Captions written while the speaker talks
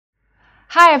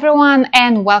Hi everyone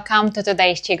and welcome to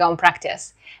today's Qigong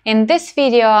practice. In this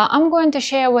video, I'm going to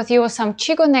share with you some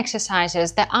Qigong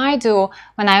exercises that I do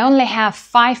when I only have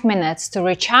 5 minutes to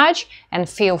recharge and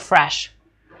feel fresh.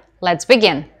 Let's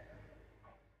begin.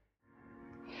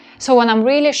 So when I'm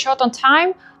really short on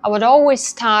time, I would always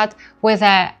start with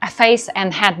a face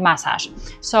and head massage.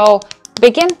 So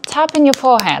begin tapping your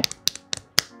forehead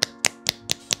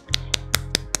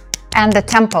and the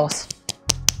temples.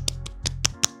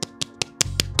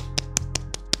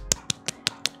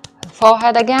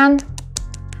 Forehead again,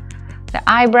 the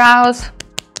eyebrows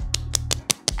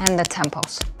and the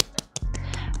temples.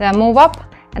 Then move up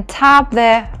and tap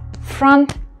the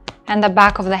front and the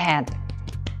back of the head.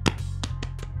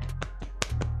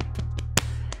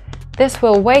 This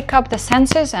will wake up the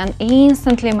senses and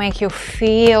instantly make you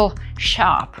feel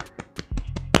sharp.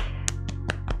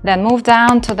 Then move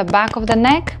down to the back of the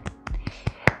neck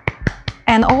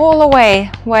and all the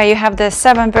way where you have the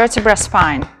 7 vertebra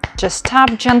spine. Just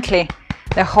tap gently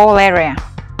the whole area.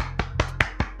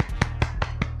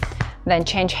 Then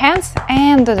change hands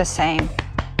and do the same.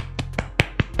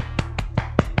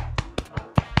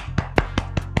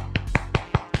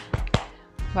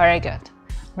 Very good.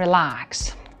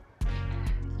 Relax.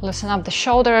 Loosen up the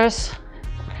shoulders.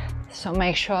 So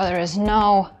make sure there is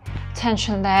no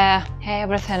tension there.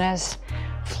 Everything is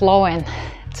flowing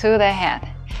to the head.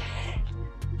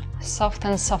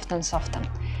 Soften, soften, soften.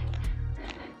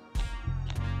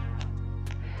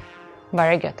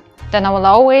 Very good. Then I will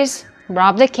always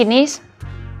rub the kidneys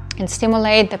and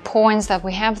stimulate the points that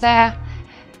we have there.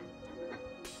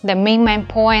 The main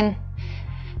point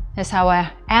is our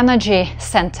energy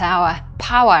center, our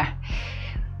power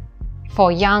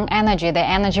for young energy, the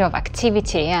energy of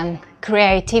activity and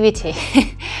creativity.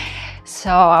 So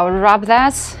I will rub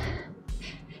that,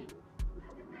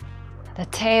 the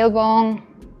tailbone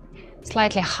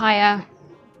slightly higher,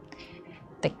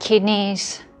 the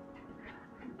kidneys,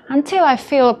 until I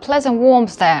feel a pleasant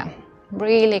warmth there,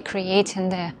 really creating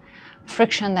the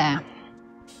friction there.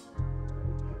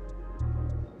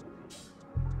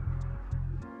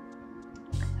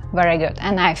 Very good.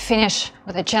 And I finish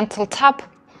with a gentle tap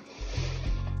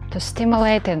to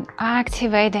stimulate and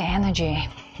activate the energy.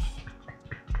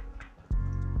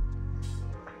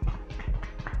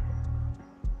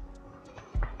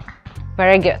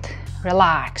 Very good.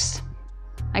 Relax.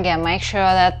 Again, make sure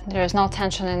that there is no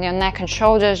tension in your neck and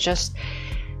shoulders. Just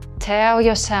tell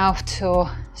yourself to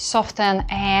soften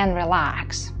and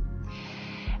relax.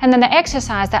 And then the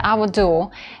exercise that I would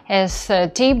do is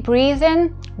deep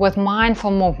breathing with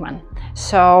mindful movement.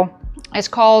 So it's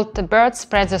called the bird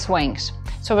spreads its wings.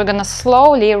 So we're going to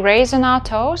slowly raise on our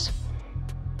toes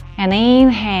and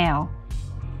inhale.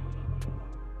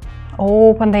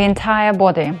 Open the entire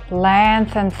body,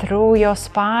 lengthen through your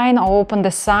spine, open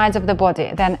the sides of the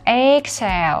body. Then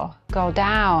exhale, go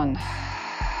down.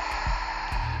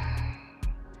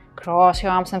 Cross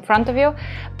your arms in front of you,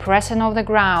 pressing over the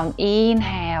ground.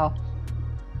 Inhale.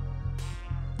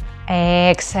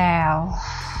 Exhale.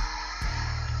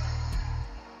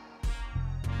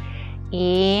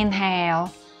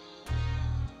 Inhale.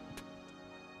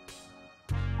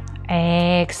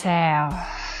 Exhale.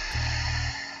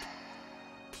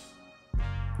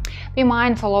 Be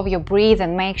mindful of your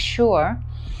breathing. Make sure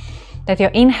that your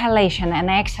inhalation and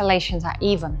exhalations are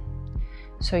even.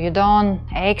 So you don't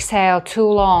exhale too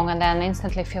long and then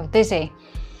instantly feel dizzy.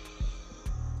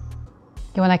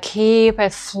 You want to keep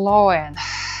it flowing.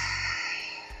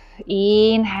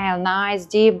 Inhale, nice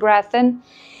deep breath in.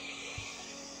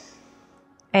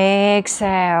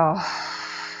 Exhale.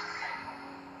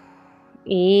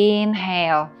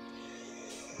 Inhale.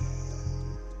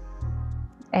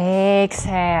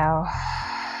 Exhale.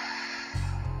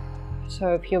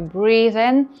 So if you breathe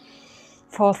in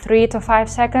for 3 to 5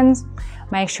 seconds,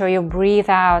 make sure you breathe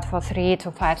out for 3 to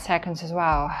 5 seconds as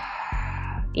well.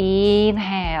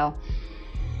 Inhale.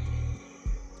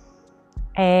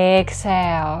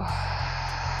 Exhale.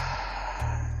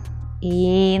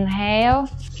 Inhale.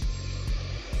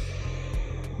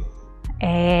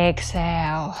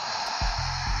 Exhale.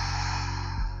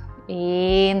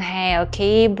 Inhale,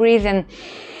 keep breathing,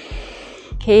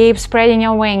 keep spreading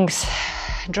your wings,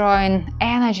 drawing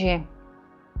energy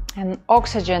and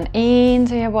oxygen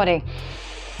into your body.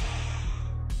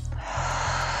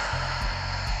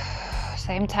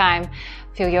 Same time,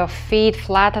 feel your feet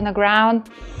flat on the ground,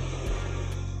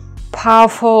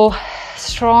 powerful,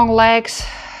 strong legs.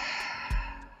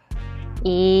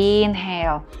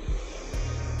 Inhale,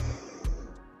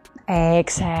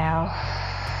 exhale.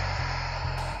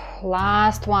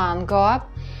 Last one, go up.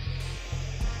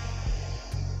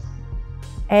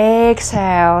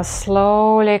 Exhale,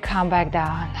 slowly come back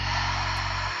down.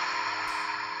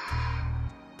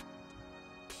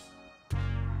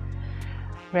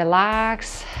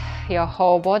 Relax your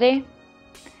whole body.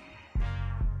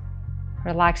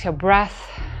 Relax your breath.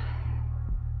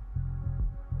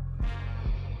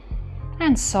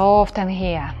 And soften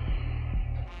here.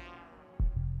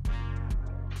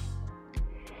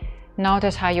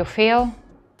 Notice how you feel.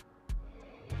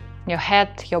 Your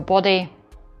head, your body,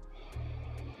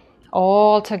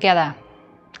 all together,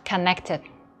 connected,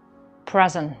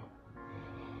 present.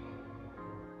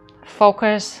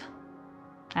 Focus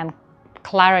and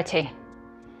clarity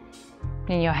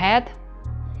in your head,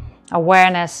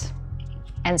 awareness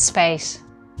and space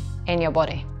in your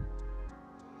body.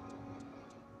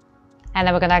 And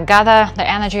then we're gonna gather the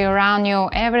energy around you.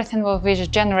 Everything will be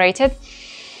generated.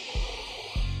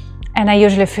 And I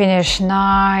usually finish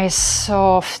nice,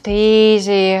 soft,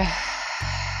 easy,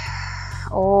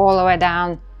 all the way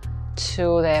down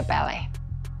to the belly.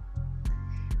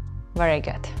 Very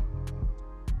good.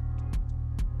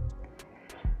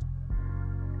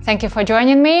 Thank you for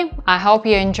joining me. I hope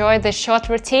you enjoyed this short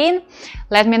routine.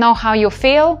 Let me know how you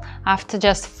feel after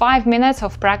just 5 minutes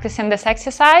of practicing this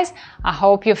exercise. I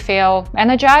hope you feel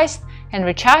energized and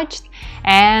recharged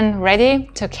and ready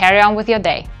to carry on with your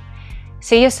day.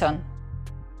 See you soon.